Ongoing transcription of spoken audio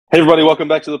Hey, everybody, welcome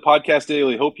back to the Podcast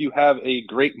Daily. Hope you have a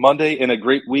great Monday and a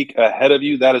great week ahead of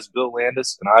you. That is Bill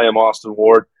Landis, and I am Austin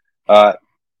Ward.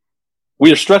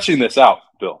 We are stretching this out,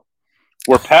 Bill.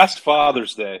 We're past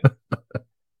Father's Day,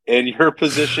 and your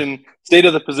position, state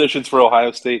of the positions for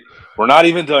Ohio State, we're not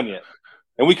even done yet.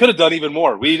 And we could have done even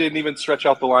more. We didn't even stretch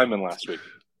out the linemen last week.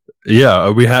 Yeah,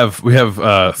 we have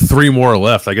three more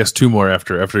left. I guess two more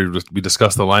after we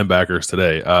discussed the linebackers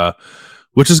today.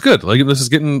 Which is good. Like this is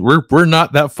getting we're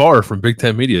not that far from Big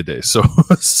Ten Media Day, so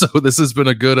this has been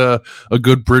a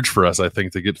good bridge for us, I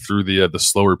think, to get through the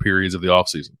slower periods of the off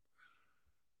season.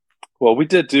 Well, we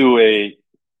did do a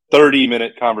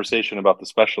 30-minute conversation about the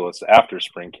specialists after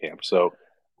spring camp, so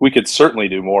we could certainly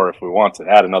do more if we want to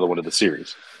add another one to the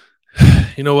series.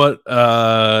 You know what?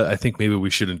 I think maybe we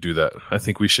shouldn't do that. I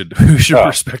think we should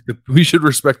respect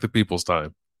the people's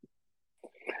time.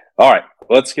 All right.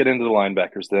 Let's get into the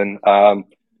linebackers then.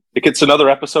 It gets another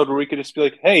episode where we could just be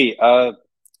like, hey,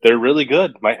 they're really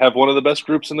good. Might have one of the best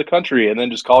groups in the country, and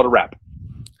then just call it a wrap.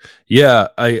 Yeah,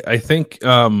 I think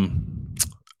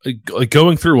like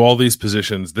going through all these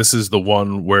positions, this is the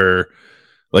one where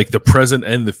like the present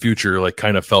and the future like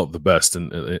kind of felt the best in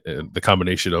the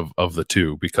combination of the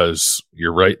two, because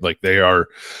you're right. Like they're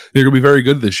going to be very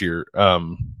good this year.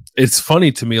 It's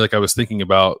funny to me. Like I was thinking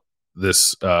about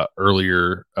this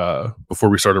earlier before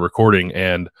we started recording,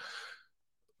 and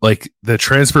like the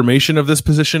transformation of this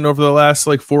position over the last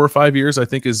like 4 or 5 years I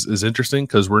think is interesting,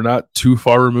 because we're not too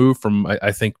far removed from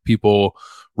I think people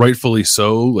rightfully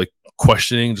so like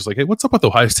questioning just like, hey, what's up with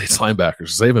Ohio State's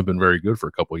linebackers? They haven't been very good for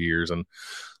a couple of years, and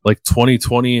like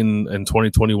 2020 and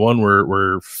 2021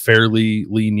 were fairly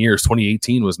lean years.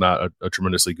 2018 was not a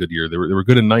tremendously good year. They were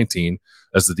good in 19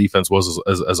 as the defense was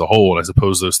as a whole, and I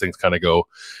suppose those things kind of go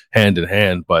hand in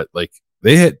hand. But like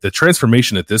they had the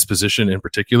transformation at this position in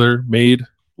particular made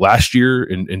last year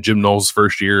in Jim Knowles'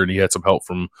 first year, and he had some help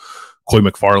from Coy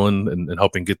McFarland and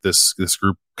helping get this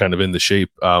group kind of in the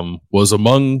shape, was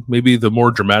among maybe the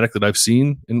more dramatic that I've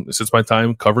seen since my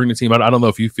time covering the team. I don't know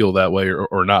if you feel that way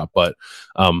or not, but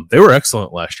they were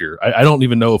excellent last year. I don't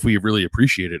even know if we really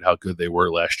appreciated how good they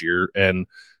were last year. And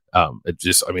I think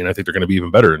they're going to be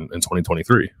even better in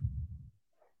 2023.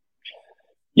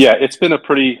 Yeah, it's been a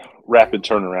pretty rapid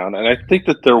turnaround. And I think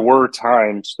that there were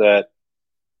times that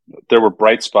there were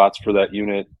bright spots for that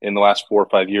unit in the last 4 or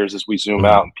 5 years as we zoom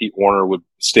out, and Pete Warner would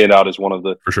stand out as one of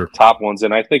the top ones.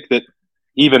 And I think that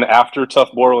even after Tuff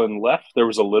Borland left, there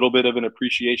was a little bit of an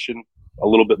appreciation, a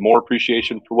little bit more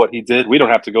appreciation for what he did. We don't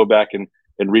have to go back and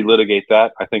relitigate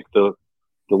that. I think the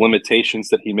limitations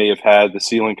that he may have had, the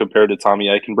ceiling compared to Tommy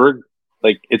Eichenberg,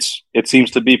 like it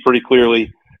seems to be pretty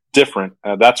clearly different.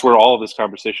 That's where all of this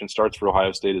conversation starts for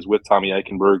Ohio State, is with Tommy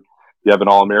Eichenberg. You have an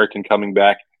All-American coming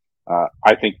back.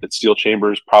 I think that Steele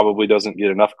Chambers probably doesn't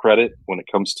get enough credit when it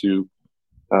comes to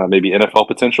maybe NFL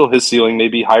potential. His ceiling may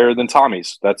be higher than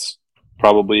Tommy's. That's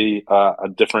probably a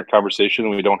different conversation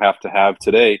we don't have to have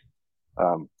today.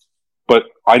 But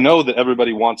I know that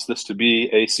everybody wants this to be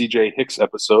a CJ Hicks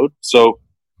episode, so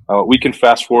we can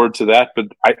fast forward to that. But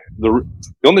the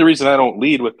only reason I don't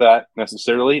lead with that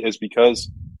necessarily is because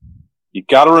you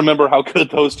got to remember how good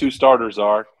those two starters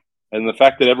are. And the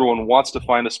fact that everyone wants to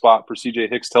find a spot for CJ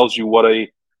Hicks tells you what a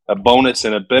bonus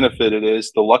and a benefit it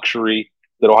is, the luxury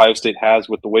that Ohio State has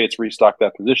with the way it's restocked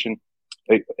that position.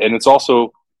 And it's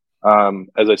also,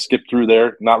 as I skipped through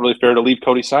there, not really fair to leave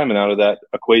Cody Simon out of that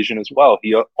equation as well.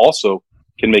 He also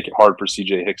can make it hard for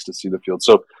CJ Hicks to see the field.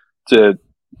 So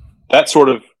that sort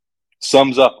of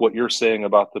sums up what you're saying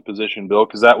about the position, Bill,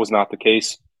 because that was not the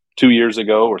case 2 years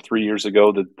ago or 3 years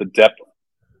ago. The depth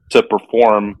to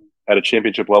perform at a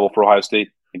championship level for Ohio State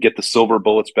and get the silver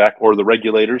bullets back, or the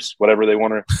regulators, whatever they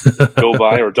want to go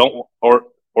by or don't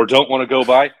want to go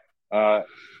by,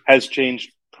 has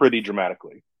changed pretty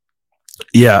dramatically.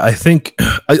 Yeah, I think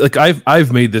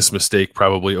I've made this mistake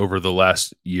probably over the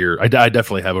last year. I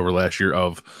definitely have over last year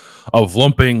of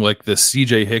lumping like the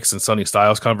CJ Hicks and Sonny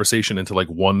Styles conversation into like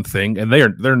one thing, and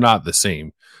they're not the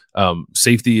same.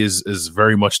 Safety is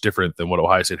very much different than what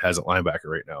Ohio State has at linebacker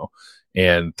right now.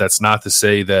 And that's not to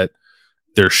say that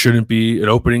there shouldn't be an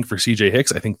opening for CJ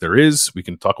Hicks. I think there is. We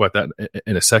can talk about that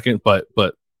in a second, but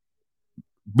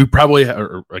we probably,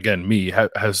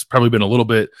 has probably been a little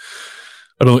bit,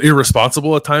 I don't know,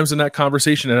 irresponsible at times in that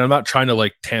conversation. And I'm not trying to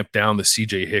like tamp down the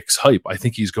CJ Hicks hype. I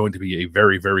think he's going to be a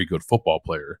very, very good football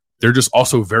player. They're just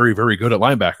also very, very good at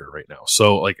linebacker right now.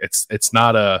 So like, it's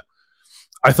not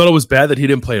I thought it was bad that he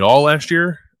didn't play at all last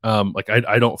year.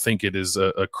 I don't think it is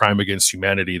a crime against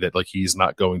humanity that like he's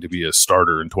not going to be a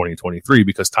starter in 2023,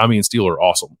 because Tommy and Steele are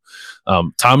awesome.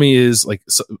 Tommy is like,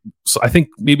 so I think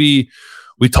maybe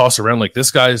we toss around like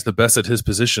this guy is the best at his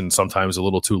position sometimes a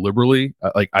little too liberally.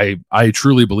 I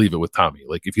truly believe it with Tommy.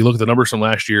 Like if you look at the numbers from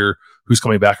last year, who's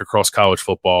coming back across college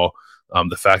football,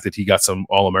 the fact that he got some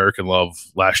All-American love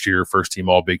last year, first team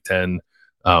All Big Ten,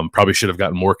 probably should have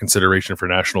gotten more consideration for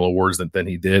national awards than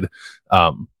he did.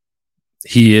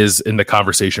 He is in the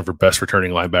conversation for best returning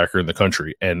linebacker in the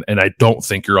country. And I don't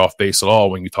think you're off base at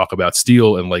all when you talk about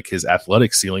Steele and like his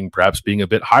athletic ceiling perhaps being a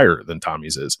bit higher than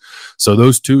Tommy's is. So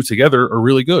those two together are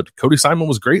really good. Cody Simon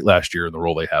was great last year in the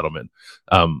role they had him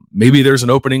in. Maybe there's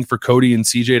an opening for Cody and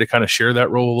CJ to kind of share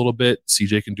that role a little bit.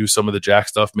 CJ can do some of the jack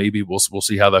stuff. Maybe we'll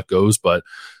see how that goes. But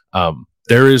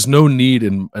there is no need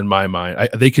in my mind.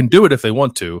 They can do it if they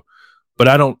want to, but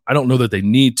I don't know that they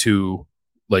need to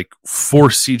like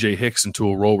force CJ Hicks into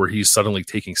a role where he's suddenly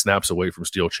taking snaps away from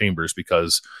Steele Chambers,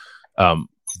 because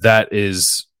that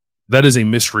is a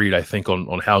misread, I think,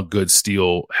 on how good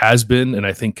Steele has been and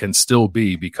I think can still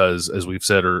be, because as we've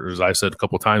said, or as I've said a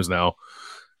couple of times now,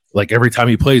 like every time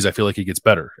he plays, I feel like he gets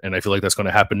better. And I feel like that's going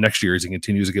to happen next year as he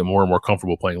continues to get more and more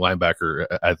comfortable playing linebacker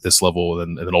at this level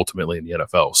and then ultimately in the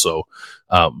NFL. So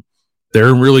they're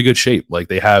in really good shape. Like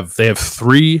they have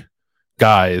 3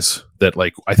 guys that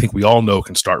like I think we all know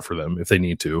can start for them if they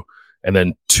need to, and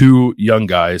then 2 young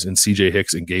guys in CJ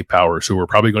Hicks and Gabe Powers who are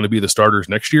probably going to be the starters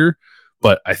next year,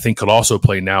 but I think could also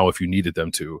play now if you needed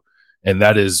them to. And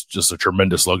that is just a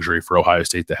tremendous luxury for Ohio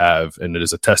State to have, and it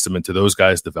is a testament to those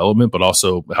guys' development, but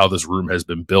also how this room has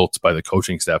been built by the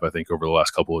coaching staff, I think, over the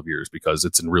last couple of years, because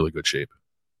it's in really good shape.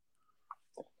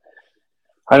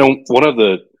 One of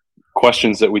the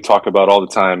questions that we talk about all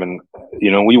the time, and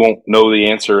we won't know the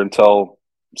answer until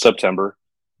September.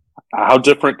 How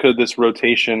different could this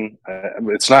rotation?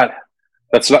 That's not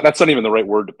even the right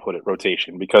word to put it.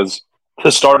 Rotation, because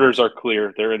the starters are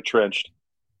clear; they're entrenched.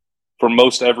 For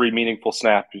most every meaningful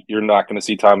snap, you're not going to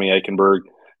see Tommy Eichenberg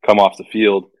come off the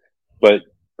field. But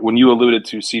when you alluded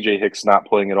to CJ Hicks not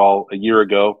playing at all a year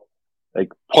ago, like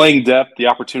playing depth, the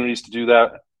opportunities to do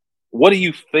that, what do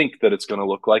you think that it's going to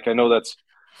look like? I know that's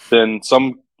been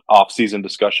some off-season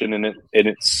discussion, and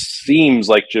it seems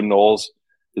like Jim Knowles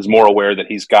is more aware that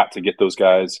he's got to get those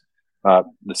guys,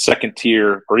 the second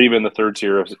tier or even the third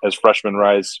tier as freshmen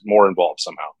rise, more involved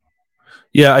somehow.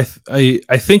 Yeah,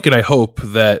 I think and I hope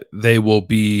that they will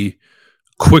be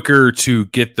quicker to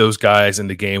get those guys in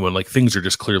the game when like things are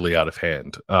just clearly out of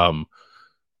hand.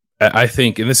 I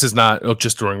think, and this is not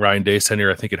just during Ryan Day's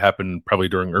tenure, I think it happened probably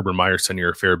during Urban Meyer's tenure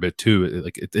a fair bit too.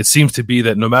 It seems to be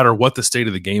that no matter what the state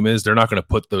of the game is, they're not going to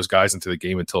put those guys into the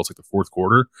game until it's like the fourth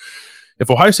quarter. If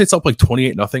Ohio State's up like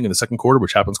 28-0 in the second quarter,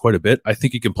 which happens quite a bit, I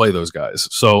think you can play those guys.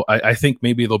 So I think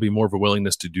maybe there'll be more of a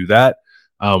willingness to do that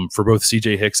for both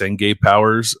CJ Hicks and Gabe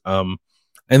Powers. And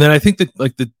then I think that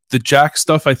like the jack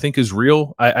stuff I think is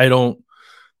real.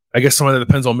 I guess some of that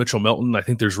depends on Mitchell Melton. I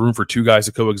think there's room for 2 guys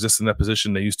to coexist in that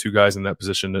position. They used 2 guys in that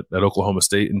position at Oklahoma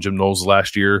State and Jim Knowles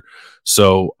last year.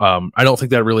 So I don't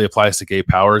think that really applies to Gabe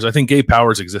Powers. I think Gabe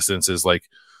Powers' existence is like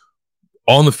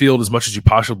on the field as much as you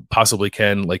possibly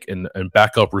can, like in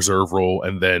backup reserve role,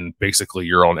 and then basically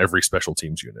you're on every special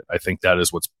teams unit. I think that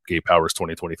is what Gabe Powers'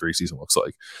 2023 season looks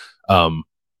like.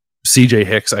 CJ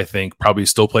Hicks, I think, probably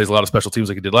still plays a lot of special teams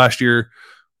like he did last year.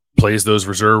 Plays those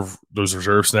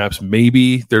reserve snaps.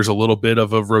 Maybe there's a little bit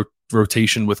of a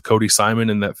rotation with Cody Simon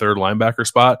in that third linebacker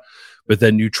spot, but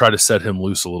then you try to set him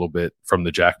loose a little bit from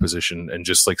the jack position and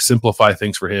just like simplify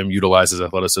things for him, utilize his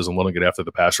athleticism, let him get after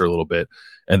the passer a little bit,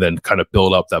 and then kind of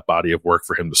build up that body of work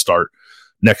for him to start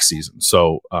next season.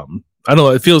 So I don't know.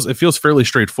 It feels fairly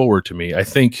straightforward to me. I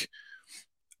think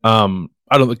I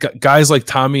don't know, guys like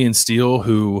Tommy and Steele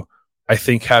who I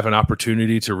think have an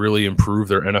opportunity to really improve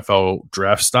their NFL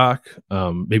draft stock.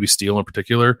 Maybe Steele in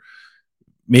particular.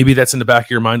 Maybe that's in the back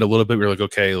of your mind a little bit. We're like,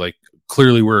 okay, like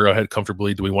clearly we're ahead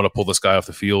comfortably. Do we want to pull this guy off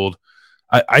the field?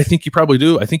 I think you probably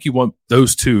do. I think you want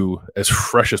those 2 as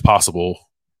fresh as possible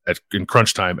in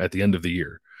crunch time at the end of the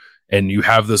year. And you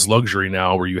have this luxury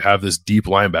now where you have this deep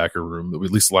linebacker room,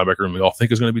 at least the linebacker room we all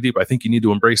think is going to be deep. I think you need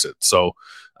to embrace it. So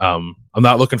I'm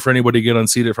not looking for anybody to get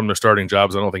unseated from their starting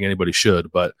jobs. I don't think anybody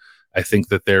should, but I think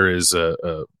that there is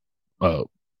a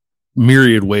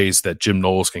myriad ways that Jim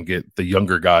Knowles can get the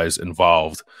younger guys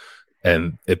involved,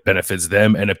 and it benefits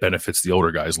them and it benefits the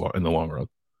older guys in the long run.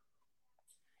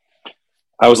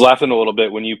 I was laughing a little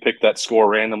bit when you picked that score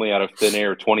randomly out of thin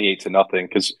air, 28-0,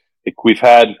 because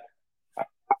there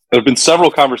have been several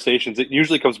conversations. It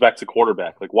usually comes back to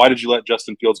quarterback. Like, why did you let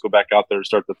Justin Fields go back out there to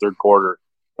start the third quarter?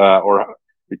 Or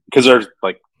because there's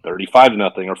like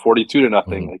 35-0 or 42-0.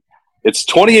 Mm-hmm. Like, it's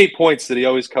 28 points that he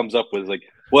always comes up with. Like,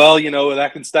 well,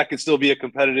 that can still be a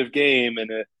competitive game, and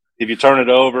if you turn it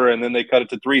over and then they cut it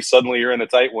to 3, suddenly you're in a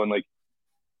tight one. Like,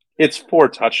 It's 4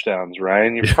 touchdowns,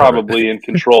 Ryan. You're probably in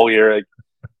control here. Like,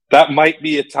 that might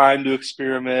be a time to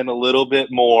experiment a little bit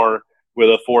more with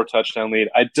a 4-touchdown lead.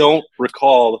 I don't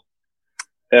recall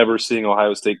ever seeing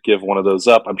Ohio State give one of those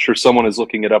up. I'm sure someone is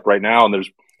looking it up right now, and there's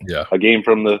a game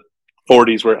from the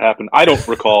 40s where it happened. I don't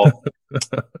recall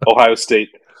Ohio State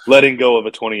letting go of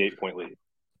a 28-point lead.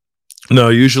 No,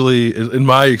 usually in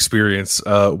my experience,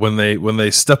 when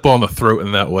they step on the throat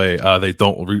in that way, they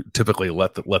don't typically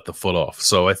let the foot off.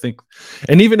 So I think,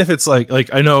 and even if it's like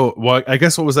I know, well, I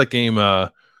guess what was that game?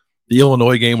 The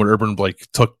Illinois game when Urban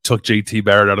took JT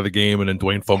Barrett out of the game and then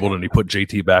Dwayne fumbled and he put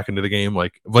JT back into the game.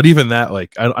 But even that, I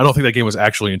don't think that game was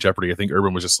actually in jeopardy. I think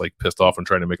Urban was just pissed off and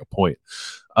trying to make a point.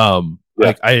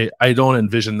 I don't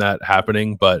envision that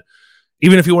happening. But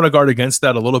even if you want to guard against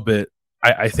that a little bit,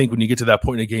 I think when you get to that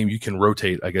point in a game, you can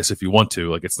rotate, I guess, if you want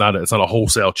to. It's not a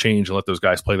wholesale change and let those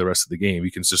guys play the rest of the game. You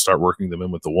can just start working them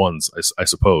in with the ones, I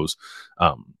suppose.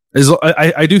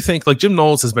 I do think Jim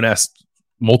Knowles has been asked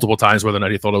multiple times whether or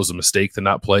not he thought it was a mistake to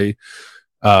not play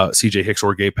CJ Hicks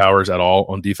or Gabe Powers at all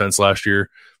on defense last year.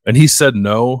 And he said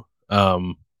no.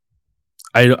 I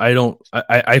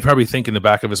probably think in the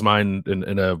back of his mind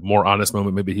in a more honest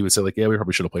moment, maybe he would say yeah, we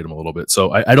probably should have played him a little bit.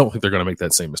 So I don't think they're going to make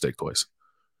that same mistake twice.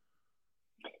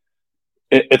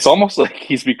 It's almost like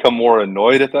he's become more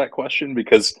annoyed at that question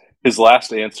because his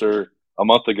last answer a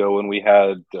month ago when we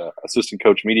had assistant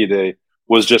coach media day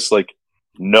was just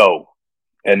no,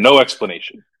 and no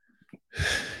explanation.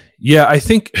 Yeah, I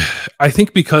think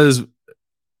because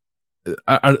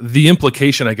the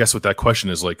implication, I guess, with that question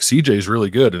is CJ is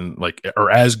really good and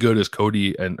or as good as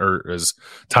Cody or as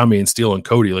Tommy and Steele and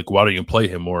Cody. Why don't you play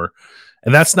him more?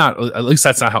 And that's not, at least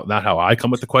that's not how I come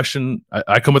with the question.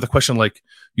 I come with the question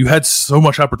you had so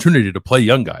much opportunity to play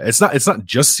young guy. It's not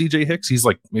just CJ Hicks. He's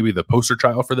maybe the poster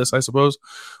child for this, I suppose.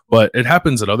 But it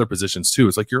happens at other positions too.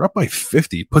 It's you're up by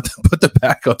 50. Put the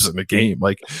backups in the game.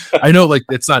 I know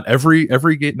it's not every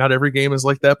game. Not every game is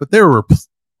like that. But there were,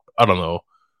 I don't know,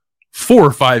 4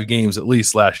 or 5 games at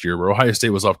least last year where Ohio State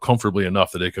was up comfortably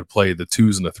enough that they could play the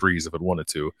 2s and the 3s if it wanted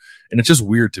to. And it's just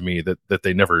weird to me that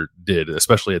they never did,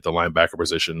 especially at the linebacker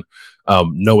position,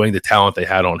 knowing the talent they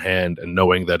had on hand and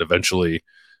knowing that eventually,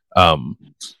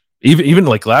 even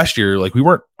last year, we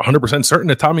weren't 100% certain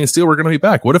that Tommy and Steele were going to be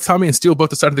back. What if Tommy and Steele both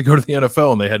decided to go to the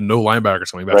NFL and they had no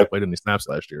linebackers coming back to play any snaps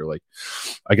last year?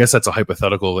 I guess that's a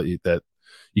hypothetical that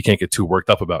you can't get too worked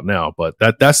up about now, but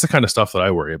that's the kind of stuff that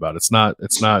I worry about. It's not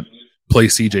play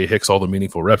CJ Hicks all the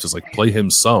meaningful reps. It's play him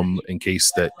some in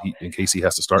case he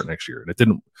has to start next year. And it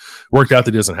didn't work out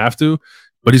that he doesn't have to,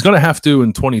 but he's going to have to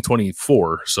in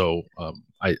 2024. So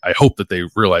I hope that they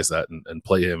realize that and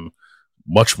play him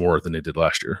much more than they did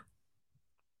last year.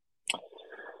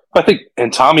 I think,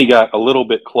 and Tommy got a little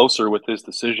bit closer with his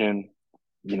decision,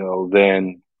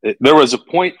 than there was a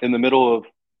point in the middle of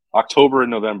October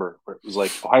and November where it was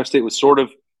Ohio State was sort of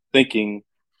thinking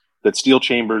that Steele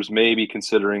Chambers may be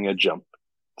considering a jump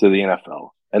to the NFL.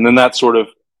 And then that sort of,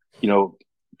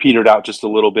 petered out just a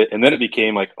little bit. And then it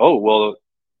became oh, well,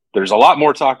 there's a lot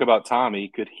more talk about Tommy.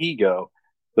 Could he go?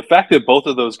 The fact that both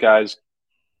of those guys,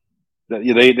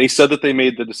 they said that they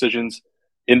made the decisions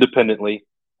independently.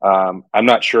 I'm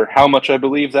not sure how much I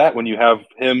believe that when you have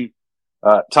him,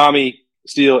 Tommy,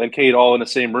 Steele, and Cade all in the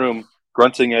same room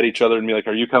grunting at each other and be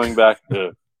are you coming back?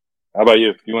 How about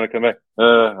you? You want to come back? I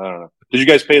don't know. Did you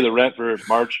guys pay the rent for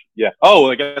March? Yeah. Oh,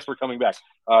 I guess we're coming back.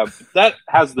 That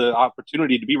has the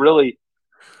opportunity to be really,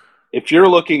 if you're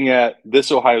looking at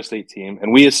this Ohio State team,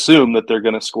 and we assume that they're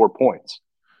going to score points,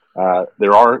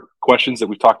 there are questions that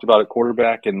we've talked about at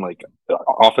quarterback and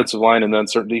offensive line and the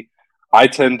uncertainty. I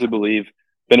tend to believe,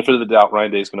 benefit of the doubt,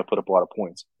 Ryan Day is going to put up a lot of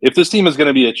points. If this team is going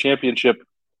to be a championship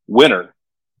winner,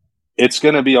 it's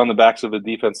going to be on the backs of a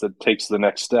defense that takes the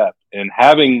next step. And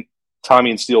having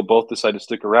Tommy and Steele both decide to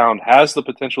stick around has the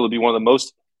potential to be one of the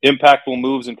most impactful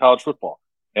moves in college football.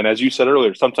 And as you said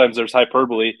earlier, sometimes there's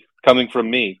hyperbole coming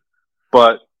from me,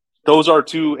 but those are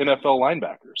 2 NFL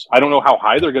linebackers. I don't know how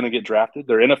high they're going to get drafted.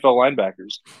 They're NFL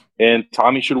linebackers, and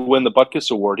Tommy should win the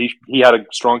Buckeyes Award. He had a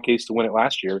strong case to win it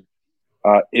last year.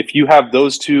 If you have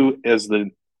those 2 as the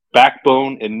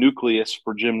backbone and nucleus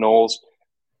for Jim Knowles,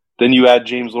 then you add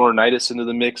James Laurinaitis into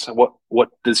the mix. What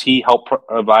does he help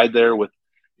provide there with,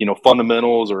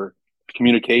 fundamentals or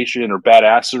communication or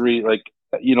badassery?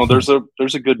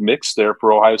 There's a good mix there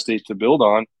for Ohio State to build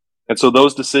on. And so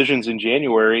those decisions in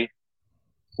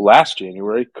last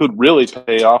January, could really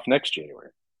pay off next January.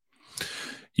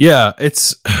 Yeah,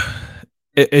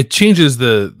 it changes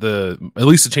at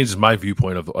least it changes my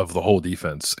viewpoint of the whole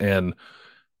defense. And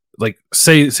like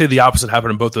say the opposite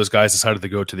happened and both those guys decided to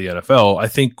go to the NFL, I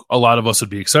think a lot of us would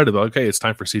be excited about, okay, it's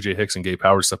time for CJ Hicks and Gabe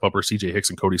Powers to step up, or CJ Hicks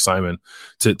and Cody Simon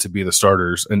to be the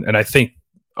starters. And I think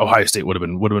Ohio State would have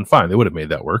been fine. They would have made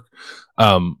that work.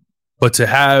 But to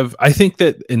have, I think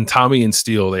that in Tommy and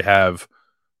Steele, they have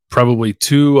probably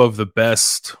two of the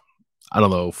best, I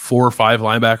don't know, 4 or 5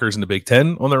 linebackers in the Big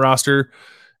Ten on their roster,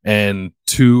 and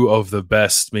two of the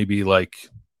best, maybe like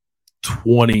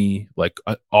 20 like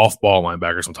off-ball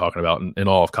linebackers I'm talking about in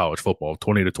all of college football,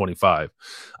 20 to 25.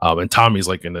 And Tommy's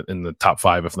like in the top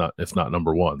 5, if not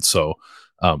number 1. So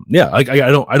I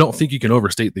don't think you can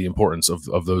overstate the importance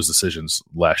of those decisions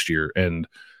last year. And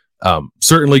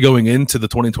certainly going into the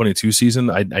 2022 season,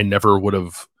 I never would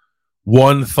have,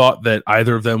 one, thought that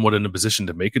either of them would in a position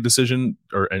to make a decision,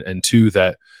 and two,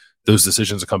 that those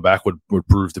decisions to come back would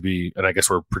prove to be, and I guess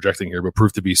we're projecting here, but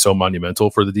prove to be so monumental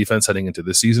for the defense heading into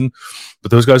this season. But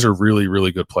those guys are really,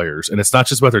 really good players. And it's not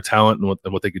just about their talent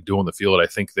and what they could do on the field. I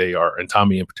think they are, and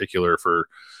Tommy in particular, for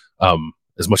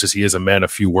as much as he is a man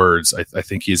of few words, I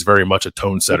think he is very much a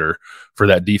tone setter for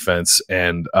that defense.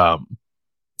 And,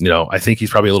 I think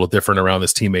he's probably a little different around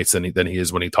his teammates than he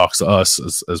is when he talks to us,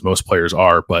 as most players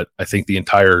are. But I think the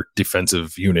entire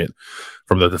defensive unit,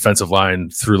 from the defensive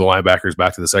line through the linebackers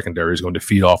back to the secondary, is going to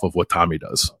feed off of what Tommy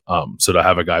does. So to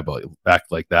have a guy back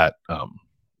like that,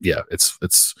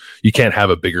 it's you can't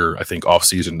have a bigger, I think,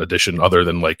 offseason addition other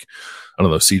than, like, I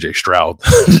don't know, CJ Stroud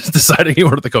deciding he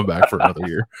wanted to come back for another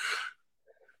year.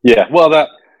 Yeah, well, that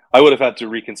I would have had to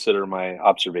reconsider my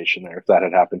observation there if that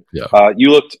had happened. Yeah.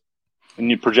 You looked and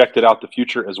you projected out the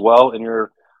future as well in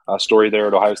your story there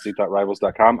at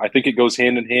ohiostate.rivals.com. I think it goes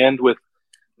hand in hand with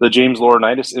the James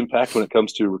Laurinaitis impact when it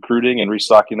comes to recruiting and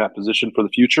restocking that position for the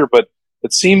future. But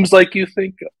it seems like you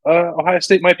think Ohio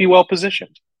State might be well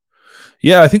positioned.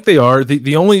 Yeah, I think they are.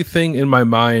 The only thing in my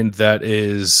mind that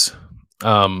is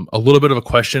a little bit of a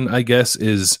question, I guess,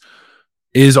 is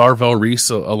Arvell Reese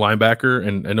a linebacker?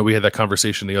 And I know we had that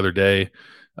conversation the other day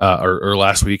or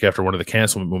last week after one of the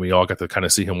camps when we all got to kind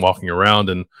of see him walking around,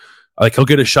 and like he'll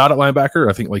get a shot at linebacker.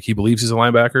 I think like he believes he's a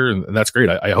linebacker, and that's great.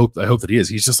 I hope that he is.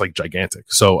 He's just like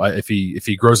gigantic. So if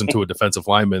he grows into a defensive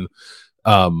lineman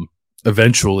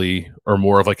eventually, or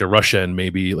more of like a rush end,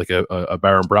 maybe like a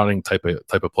Baron Browning type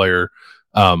of player,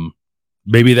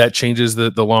 maybe that changes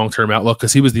the long-term outlook,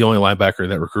 because he was the only linebacker in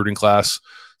that recruiting class.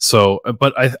 So,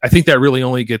 but I think that really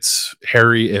only gets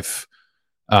hairy if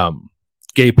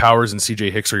Gabe Powers and CJ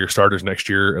Hicks are your starters next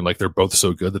year, and like they're both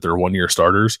so good that they're 1-year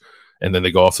starters, and then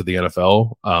they go off to the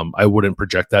NFL. I wouldn't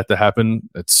project that to happen.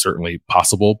 It's certainly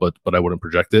possible, but I wouldn't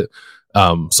project it.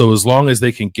 So as long as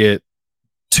they can get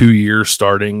 2 years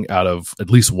starting out of at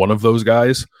least one of those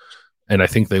guys, and I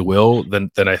think they will,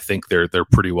 then I think they're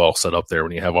pretty well set up there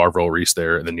when you have Arvell Reese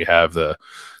there, and then you have the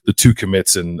 2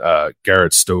 commits in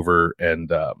Garrett Stover and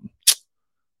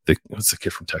what's the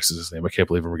kid from Texas? His name, I can't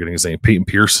believe we're getting his name. Peyton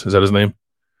Pierce, is that his name?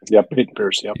 Yeah, Peyton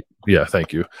Pierce. Yep. Yeah,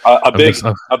 thank you. A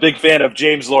big fan of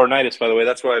James Laurinaitis, by the way.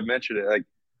 That's why I mentioned it. Like,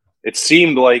 it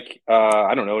seemed like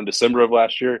I don't know, in December of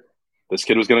last year, this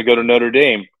kid was going to go to Notre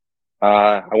Dame.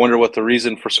 I wonder what the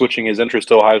reason for switching his interest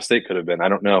to Ohio State could have been. I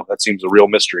don't know. That seems a real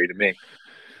mystery to me.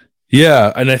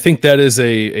 Yeah, and I think that is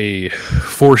a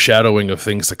foreshadowing of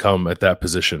things to come at that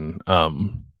position.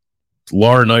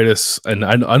 Laurinaitis, and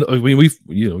I mean,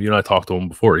 you and I talked to him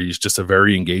before. He's just a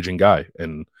very engaging guy,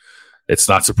 and it's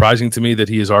not surprising to me that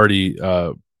he has already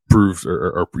proved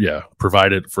or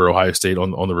provided for Ohio State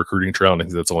on the recruiting trail, and I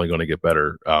think that's only going to get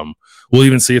better. We'll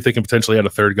even see if they can potentially add a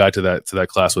third guy to that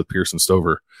class with Pierce and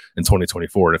Stover in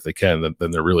 2024, and if they can,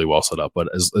 then they're really well set up. But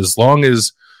as long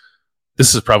as,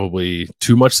 this is probably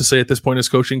too much to say at this point in his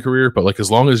coaching career, but like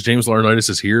as long as James Laurinaitis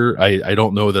is here, I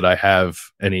don't know that I have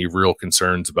any real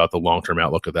concerns about the long-term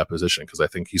outlook of that position, because I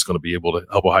think he's going to be able to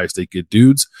help Ohio State get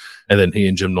dudes, and then he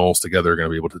and Jim Knowles together are going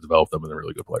to be able to develop them into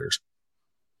really good players.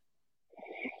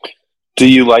 Do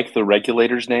you like the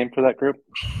Regulators name for that group?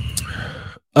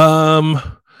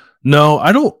 No,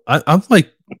 I don't. I'm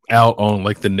like out on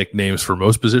like the nicknames for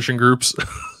most position groups.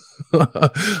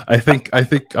 I think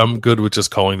I'm good with just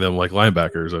calling them like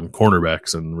linebackers and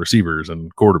cornerbacks and receivers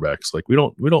and quarterbacks. Like we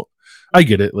don't. I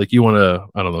get it. Like you want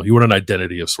an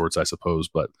identity of sorts, I suppose.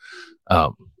 But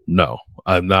no,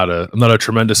 I'm not a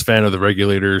tremendous fan of the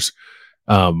Regulators.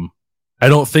 I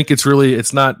don't think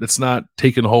it's not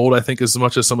taken hold, I think, as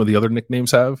much as some of the other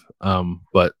nicknames have.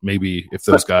 But maybe if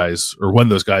those guys, or when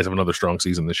those guys have another strong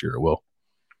season this year, it will.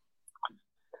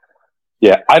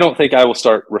 Yeah, I don't think I will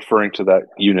start referring to that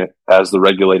unit as the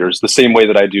Regulators the same way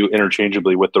that I do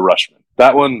interchangeably with the Rushmen.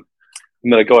 That one,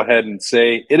 I'm going to go ahead and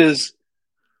say it is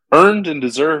earned and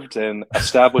deserved and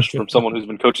established from someone who's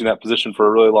been coaching that position for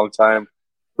a really long time.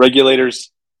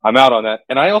 Regulators, I'm out on that.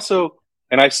 And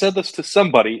I said this to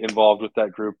somebody involved with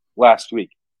that group last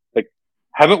week. Like,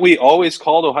 haven't we always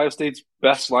called Ohio State's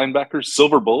best linebackers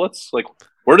silver bullets? Like,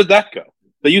 where did that go?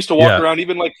 They used to walk around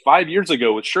even like 5 years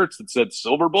ago with shirts that said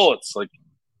silver bullets. Like,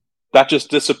 that just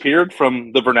disappeared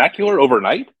from the vernacular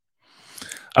overnight?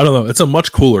 I don't know. It's a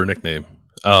much cooler nickname.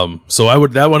 So I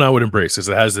would embrace because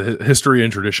it has the history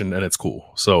and tradition and it's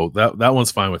cool. So that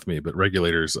one's fine with me. But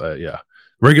regulators,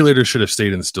 regulators should have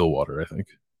stayed in Stillwater, I think.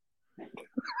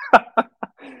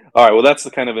 All right. Well, that's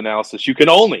the kind of analysis you can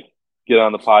only get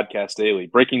on the podcast daily,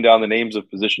 breaking down the names of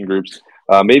position groups.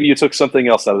 Maybe you took something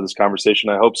else out of this conversation.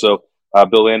 I hope so.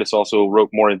 Bill Landis also wrote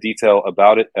more in detail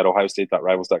about it at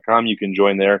ohiostate.rivals.com. You can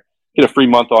join there. Get a free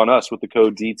month on us with the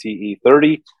code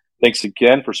DTE30. Thanks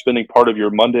again for spending part of your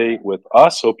Monday with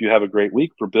us. Hope you have a great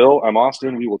week. For Bill, I'm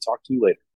Austin. We will talk to you later.